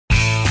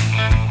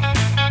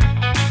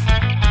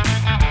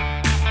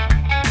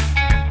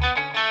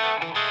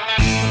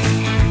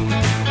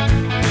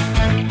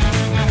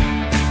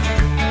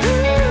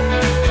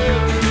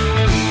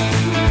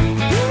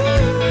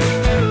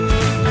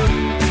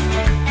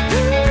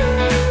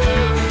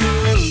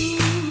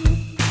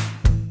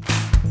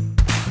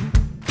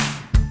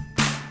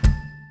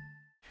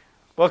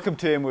Welcome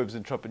to MWEB's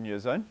Entrepreneur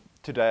Zone.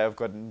 Today I've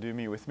got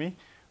Ndumi with me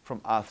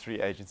from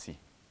I-3 agency.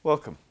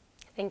 Welcome.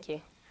 Thank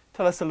you.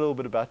 Tell us a little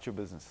bit about your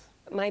business.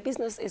 My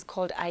business is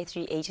called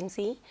I-3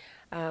 Agency.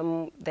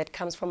 That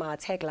comes from our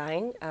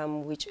tagline,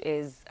 which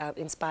is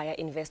Inspire,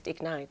 Invest,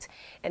 Ignite.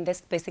 And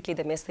that's basically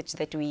the message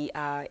that we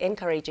are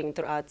encouraging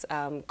throughout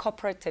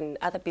corporate and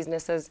other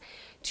businesses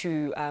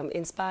to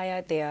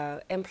inspire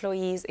their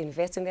employees,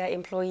 invest in their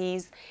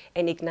employees,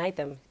 and ignite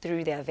them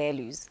through their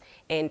values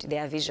and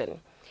their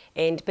vision.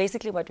 And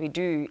basically what we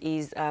do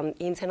is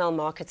internal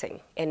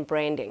marketing and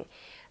branding,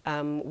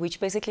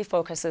 which basically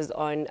focuses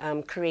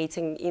on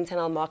creating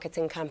internal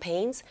marketing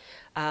campaigns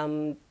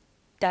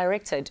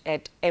directed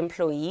at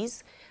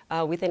employees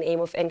with an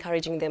aim of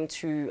encouraging them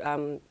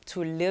to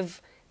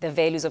live the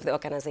values of the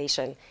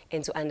organization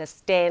and to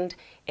understand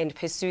and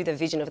pursue the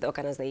vision of the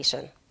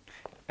organization.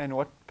 And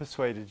what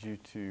persuaded you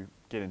to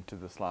get into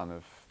this line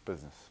of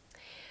business?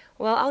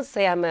 Well, I would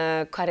say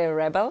I'm quite a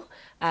rebel.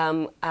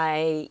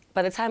 By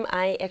the time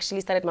I actually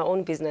started my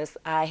own business,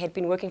 I had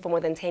been working for more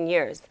than 10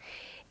 years,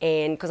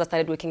 and because I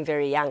started working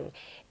very young.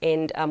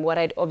 And what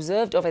I'd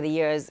observed over the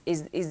years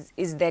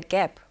is that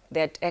gap,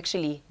 that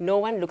actually no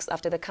one looks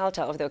after the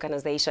culture of the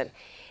organization.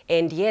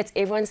 And yet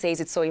everyone says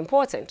it's so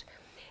important.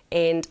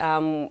 And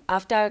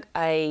after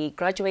I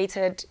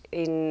graduated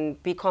in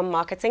BCom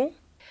marketing,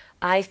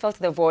 I felt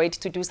the void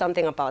to do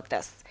something about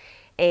this.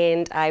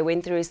 And I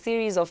went through a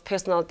series of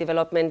personal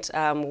development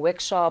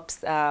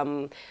workshops,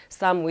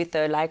 some with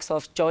the likes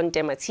of John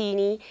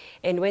DeMartini,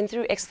 and went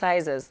through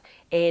exercises.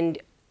 And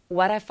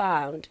what I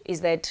found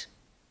is that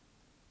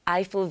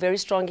I feel very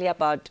strongly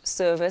about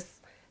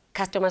service,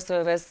 customer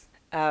service,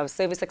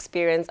 service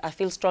experience. I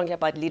feel strongly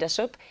about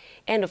leadership,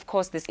 and of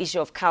course this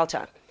issue of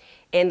culture.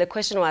 And the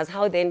question was,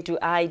 how then do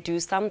I do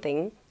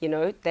something,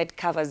 that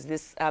covers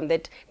this,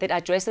 that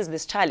addresses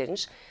this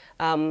challenge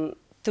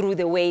through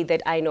the way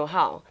that I know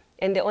how?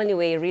 And the only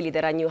way really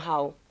that I knew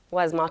how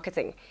was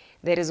marketing.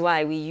 That is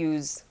why we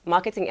use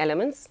marketing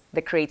elements,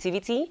 the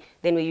creativity,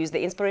 then we use the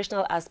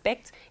inspirational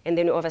aspect, and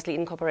then we obviously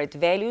incorporate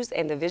values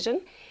and the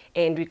vision,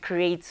 and we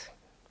create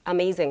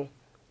amazing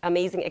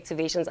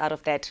activations out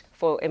of that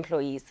for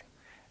employees.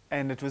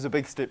 And it was a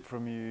big step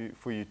for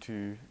you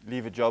to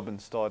leave a job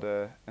and start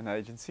an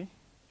agency?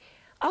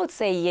 I would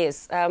say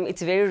yes.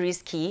 It's very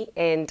risky,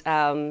 and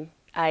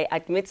I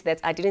admit that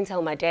I didn't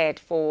tell my dad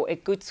for a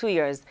good 2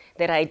 years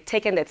that I'd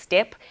taken that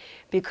step,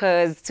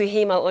 because to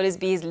him I'll always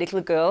be his little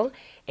girl,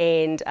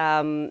 and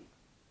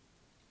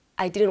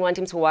I didn't want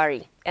him to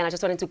worry, and I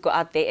just wanted to go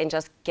out there and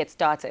just get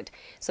started.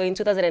 So in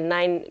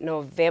 2009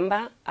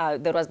 November,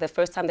 that was the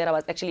first time that I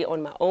was actually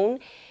on my own,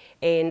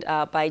 and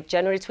by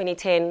January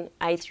 2010,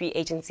 I-3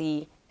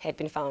 agency had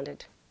been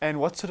founded. And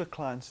what sort of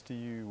clients do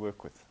you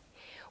work with?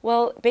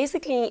 Well,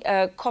 basically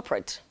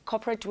corporate.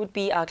 Corporate would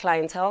be our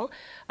clientele.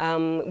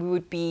 We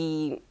would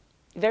be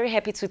very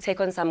happy to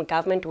take on some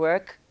government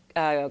work,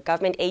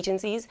 government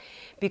agencies,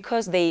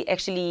 because they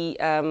actually,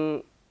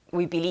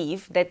 we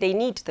believe that they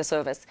need the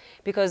service.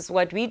 Because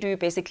what we do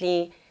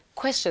basically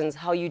questions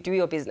how you do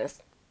your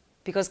business.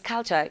 Because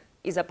culture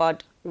is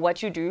about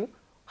what you do,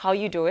 how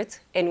you do it,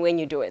 and when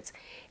you do it,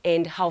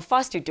 and how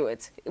fast you do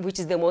it, which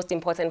is the most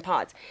important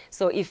part.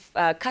 So if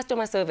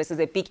customer service is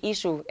a big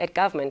issue at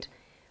government,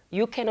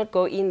 you cannot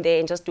go in there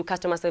and just do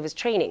customer service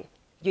training.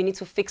 You need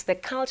to fix the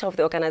culture of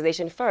the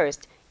organization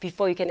first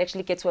before you can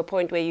actually get to a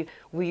point where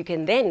you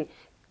can then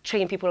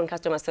train people on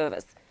customer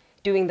service.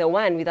 Doing the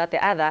one without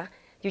the other,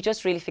 you're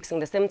just really fixing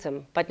the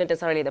symptom, but not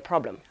necessarily the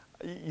problem.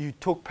 You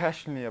talk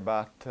passionately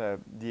about the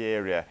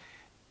area.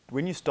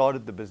 When you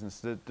started the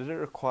business, did it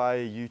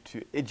require you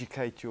to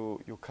educate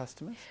your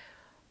customers?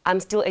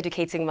 I'm still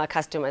educating my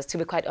customers, to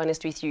be quite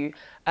honest with you,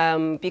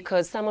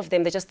 because some of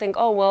them, they just think,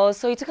 oh, well,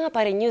 so you're talking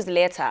about a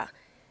newsletter.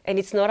 And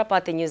it's not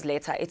about the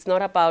newsletter. It's not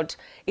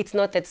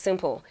that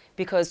simple,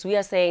 because we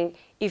are saying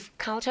if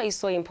culture is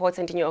so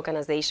important in your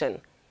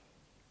organization,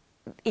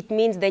 it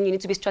means then you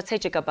need to be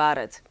strategic about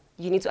it.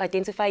 You need to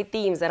identify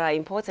themes that are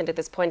important at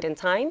this point in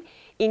time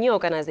in your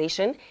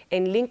organization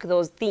and link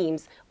those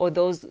themes or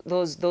those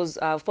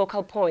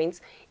focal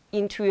points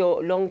into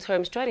your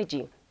long-term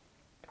strategy,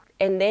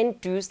 and then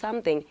do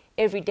something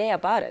every day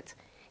about it.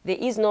 There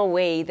is no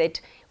way that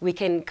we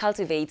can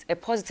cultivate a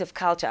positive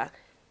culture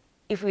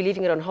if we're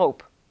leaving it on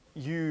hope.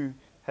 You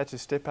had to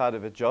step out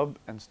of a job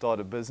and start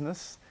a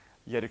business.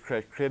 You had to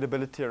create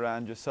credibility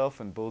around yourself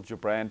and build your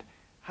brand.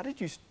 How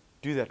did you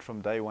do that from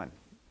day one?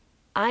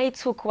 I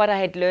took what I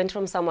had learned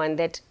from someone,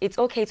 that it's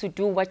okay to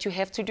do what you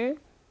have to do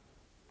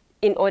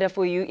in order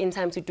for you in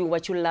time to do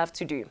what you love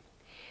to do.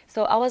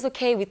 So I was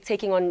okay with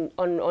taking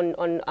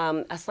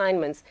on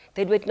assignments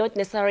that were not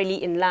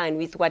necessarily in line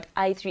with what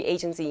I-3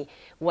 agency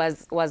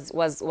was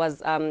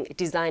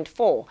designed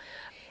for.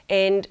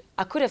 And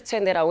I could have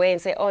turned that away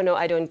and say, oh no,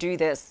 I don't do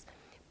this.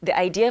 The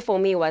idea for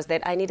me was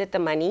that I needed the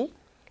money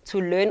to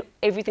learn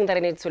everything that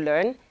I needed to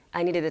learn.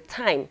 I needed the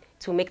time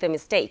to make the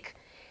mistake.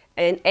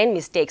 and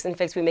mistakes. In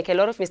fact, we make a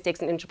lot of mistakes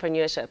in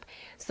entrepreneurship.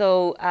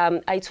 So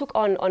I took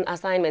on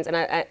assignments, and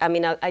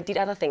I did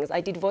other things.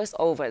 I did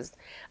voiceovers.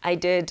 I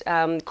did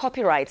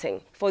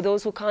copywriting for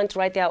those who can't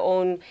write their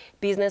own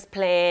business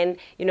plan.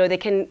 You know,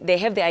 they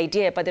have the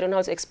idea, but they don't know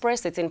how to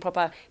express it in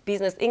proper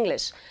business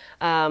English.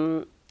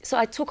 So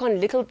I took on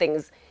little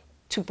things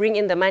to bring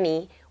in the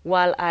money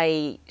while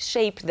I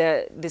shape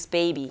this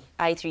baby,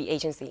 I-3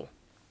 agency.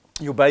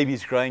 Your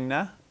baby's growing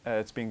now.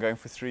 It's been going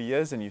for 3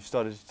 years and you've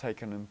started to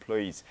take on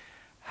employees.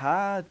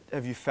 How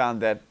have you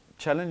found that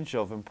challenge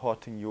of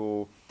imparting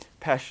your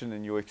passion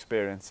and your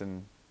experience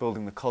and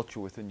building the culture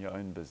within your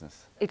own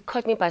business? It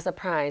caught me by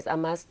surprise. I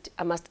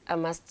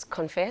must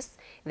confess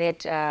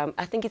that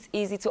I think it's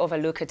easy to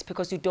overlook it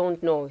because you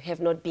don't know, have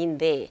not been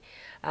there.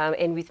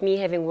 And with me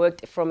having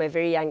worked from a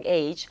very young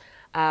age,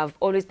 I've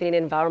always been in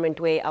an environment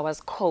where I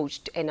was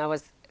coached and I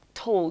was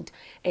told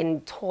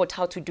and taught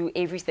how to do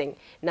everything.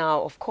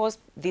 Now, of course,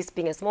 this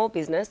being a small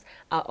business,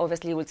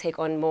 obviously will take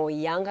on more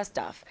younger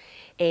staff.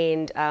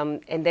 And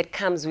that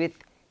comes with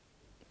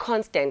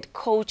constant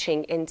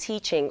coaching and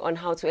teaching on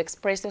how to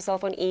express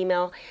yourself on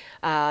email,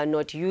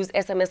 not use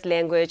SMS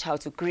language, how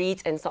to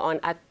greet, and so on.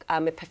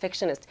 I'm a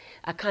perfectionist.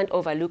 I can't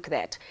overlook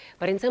that.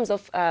 But in terms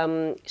of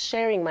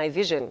sharing my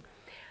vision,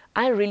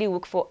 I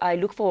look for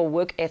a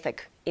work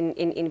ethic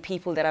in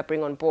people that I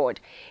bring on board.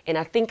 And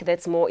I think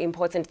that's more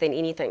important than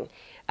anything.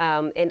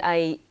 And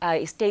I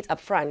state up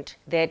front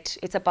that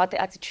it's about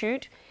the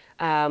attitude.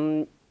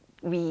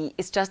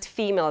 It's just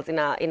females in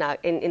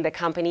the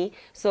company,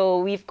 so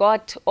we've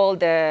got all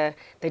the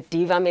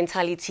diva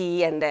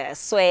mentality and the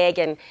swag,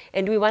 and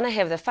we want to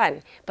have the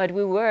fun, but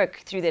we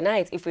work through the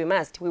night if we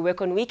must. We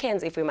work on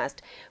weekends if we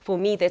must. For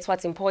me, that's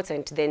what's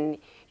important than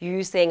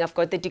you saying I've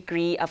got the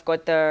degree, I've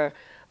got the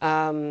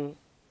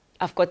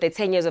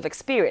 10 years of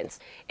experience.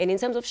 And in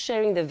terms of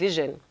sharing the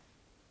vision,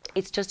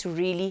 it's just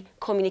really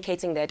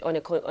communicating that on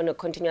a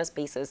continuous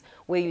basis,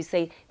 where you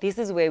say, this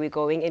is where we're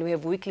going, and we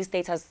have weekly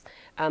status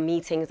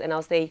meetings, and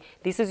I'll say,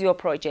 this is your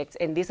project,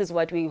 and this is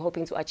what we're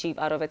hoping to achieve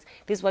out of it.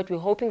 This is what we're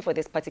hoping for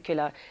this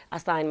particular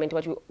assignment,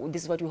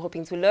 this is what we're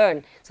hoping to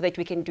learn, so that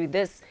we can do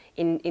this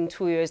in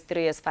 2 years,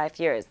 3 years, 5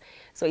 years.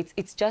 So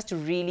it's just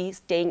really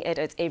staying at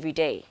it every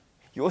day.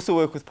 You also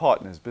work with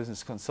partners,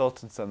 business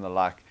consultants and the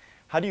like.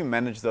 How do you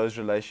manage those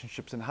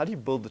relationships, and how do you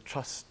build the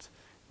trust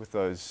with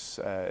those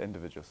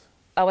individuals?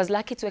 I was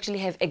lucky to actually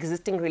have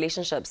existing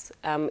relationships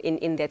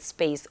in that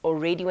space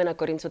already when I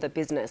got into the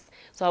business.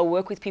 So I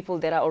work with people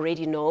that I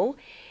already know,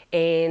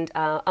 and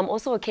I'm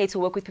also okay to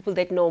work with people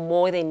that know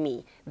more than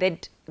me,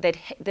 that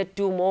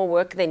do more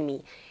work than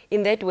me.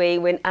 In that way,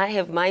 when I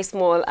have my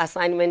small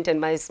assignment and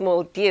my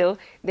small deal,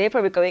 they're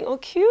probably going, oh,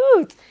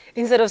 cute,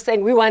 instead of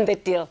saying, we want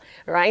that deal,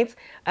 right?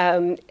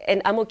 And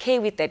I'm okay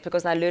with that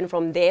because I learn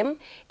from them,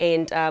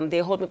 and they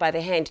hold me by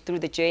the hand through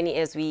the journey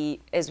as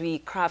we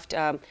craft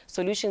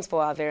solutions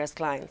for our various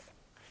clients.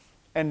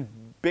 And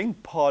being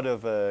part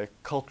of a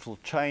cultural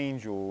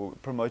change or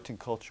promoting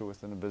culture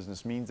within a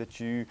business means that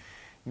you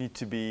need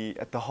to be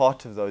at the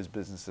heart of those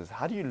businesses.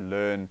 How do you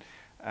learn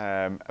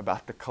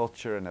about the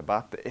culture and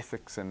about the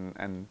ethics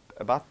and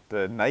about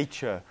the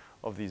nature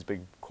of these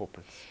big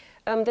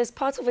corporates? There's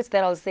parts of it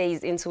that I'll say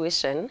is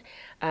intuition,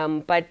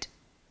 but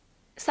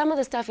some of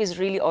the stuff is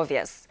really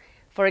obvious.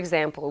 For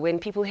example, when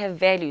people have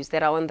values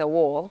that are on the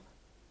wall,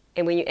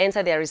 and when you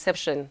enter their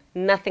reception,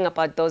 nothing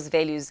about those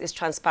values is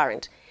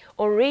transparent.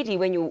 Already,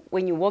 when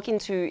you walk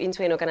into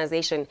an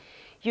organization,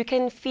 you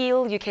can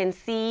feel, you can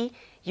see,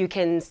 you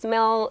can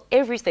smell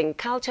everything.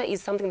 Culture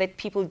is something that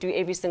people do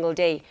every single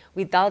day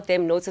without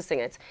them noticing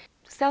it.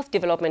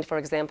 Self-development, for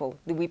example,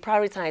 we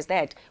prioritize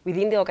that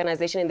within the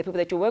organization and the people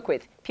that you work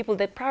with. People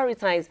that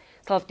prioritize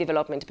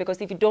self-development,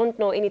 because if you don't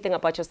know anything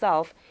about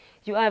yourself,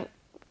 you are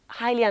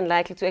highly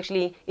unlikely to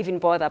actually even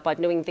bother about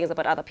knowing things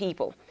about other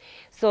people.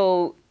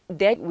 So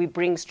that we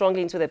bring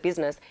strongly into the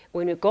business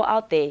when we go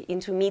out there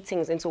into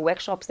meetings, into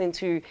workshops,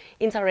 into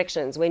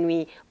interactions, when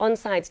we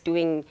on-site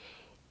doing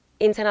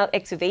internal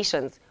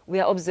activations, we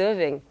are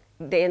observing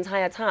the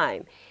entire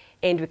time.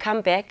 And we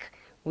come back,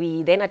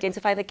 we then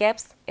identify the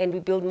gaps, and we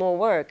build more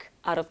work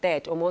out of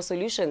that, or more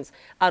solutions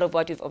out of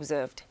what we've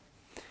observed.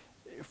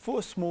 For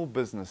a small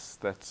business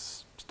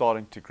that's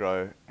starting to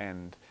grow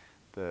and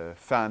the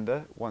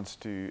founder wants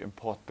to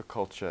impart the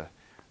culture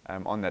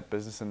on that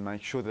business and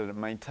make sure that it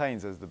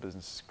maintains as the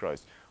business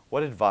grows,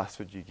 what advice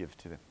would you give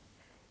to them?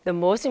 The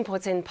most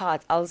important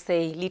part, I'll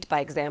say, lead by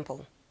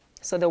example.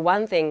 So the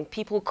one thing,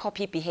 people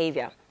copy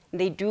behavior.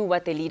 They do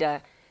what the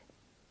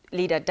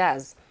leader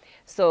does.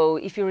 So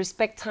if you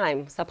respect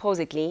time,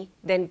 supposedly,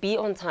 then be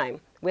on time.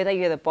 Whether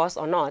you're the boss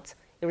or not,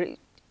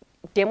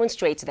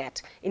 demonstrate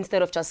that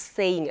instead of just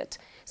saying it.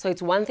 So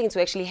it's one thing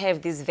to actually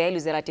have these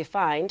values that are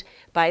defined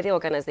by the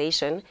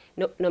organization,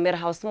 no matter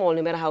how small,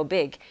 no matter how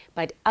big,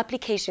 but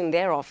application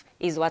thereof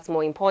is what's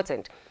more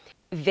important.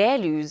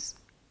 Values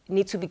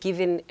need to be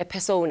given a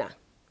persona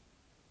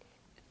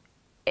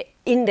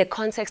in the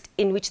context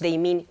in which they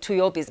mean to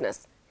your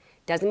business.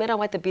 Doesn't matter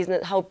what the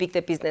business, how big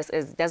the business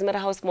is. Doesn't matter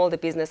how small the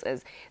business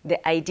is.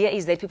 The idea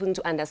is that people need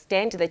to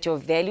understand that your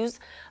values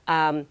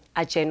are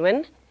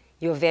genuine,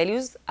 your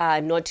values are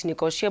not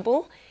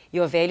negotiable,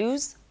 your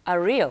values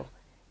are real,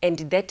 and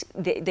that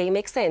they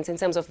make sense in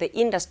terms of the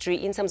industry,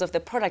 in terms of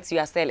the products you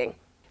are selling.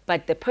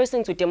 But the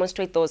person to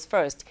demonstrate those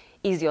first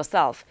is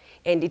yourself.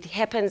 And it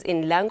happens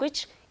in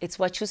language. It's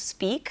what you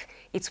speak.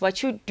 It's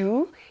what you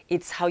do.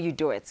 It's how you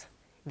do it.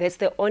 That's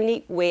the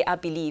only way I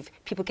believe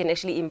people can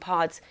actually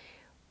impart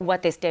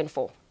what they stand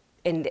for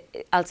and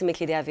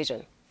ultimately their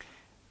vision.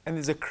 And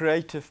there's a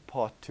creative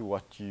part to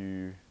what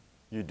you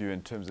do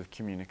in terms of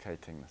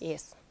communicating this.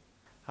 Yes.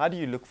 How do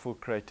you look for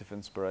creative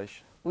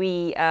inspiration?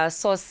 We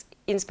source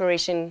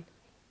inspiration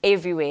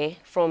everywhere,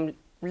 from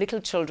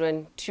little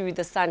children to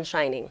the sun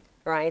shining,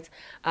 right?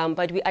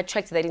 But we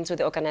attract that into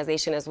the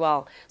organization as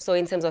well. So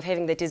in terms of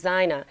having the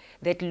designer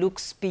that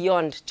looks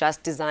beyond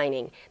just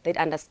designing, that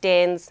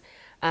understands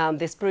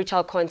the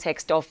spiritual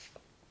context of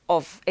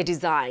a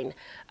design,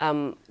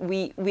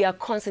 we are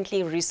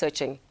constantly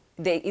researching.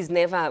 There is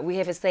never, we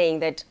have a saying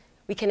that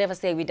we can never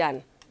say we're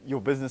done.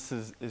 Your business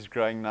is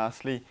growing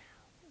nicely.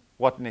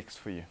 What next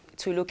for you?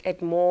 To look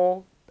at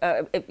more,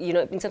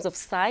 in terms of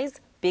size,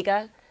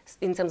 bigger,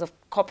 in terms of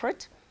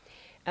corporate,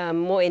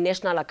 more a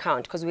national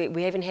account, because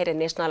we haven't had a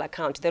national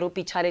account. That would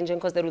be challenging,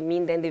 because that would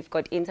mean then they've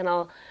got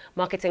internal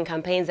marketing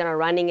campaigns that are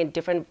running in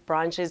different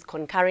branches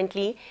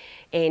concurrently,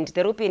 and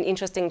that would be an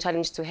interesting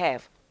challenge to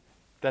have.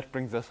 That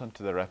brings us on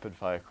to the rapid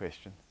fire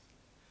questions.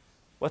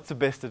 What's the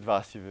best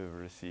advice you've ever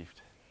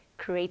received?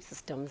 Create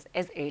systems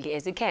as early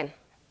as you can.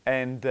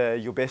 And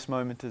your best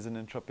moment as an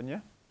entrepreneur?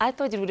 I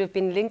thought it would have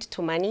been linked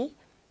to money,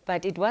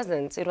 but it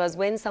wasn't. It was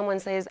when someone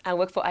says, I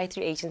work for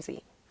I-3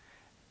 agency.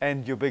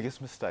 And your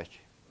biggest mistake?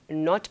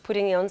 Not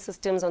putting on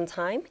systems on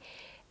time,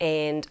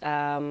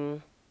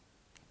 and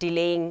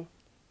delaying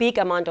big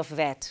amount of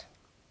VAT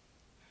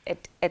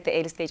at the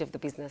early stage of the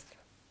business.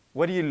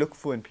 What do you look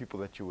for in people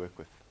that you work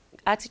with?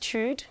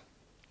 Attitude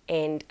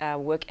and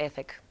work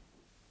ethic.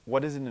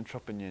 What does an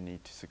entrepreneur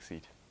need to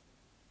succeed?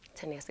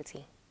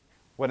 Tenacity.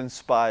 What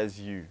inspires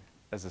you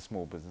as a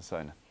small business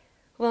owner?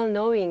 Well,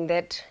 knowing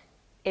that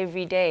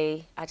every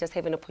day I just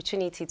have an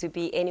opportunity to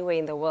be anywhere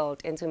in the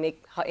world and to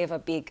make however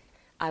big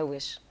I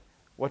wish.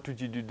 What would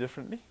you do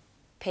differently?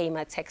 Pay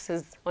my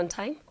taxes on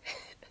time.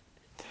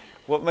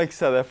 What makes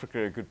South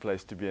Africa a good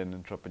place to be an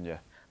entrepreneur?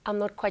 I'm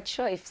not quite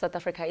sure if South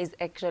Africa is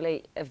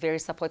actually a very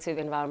supportive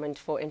environment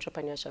for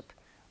entrepreneurship.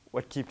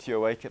 What keeps you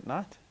awake at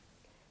night?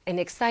 An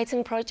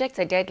exciting project,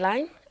 a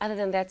deadline. Other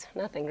than that,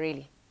 nothing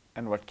really.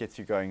 And what gets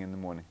you going in the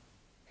morning?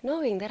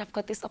 Knowing that I've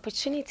got this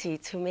opportunity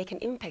to make an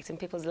impact in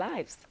people's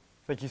lives.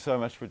 Thank you so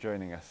much for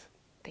joining us.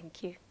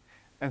 Thank you.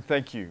 And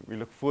thank you. We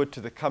look forward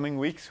to the coming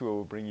weeks where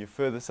we'll bring you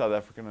further South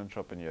African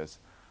entrepreneurs.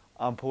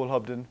 I'm Paul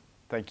Hobden.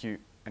 Thank you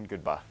and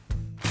goodbye.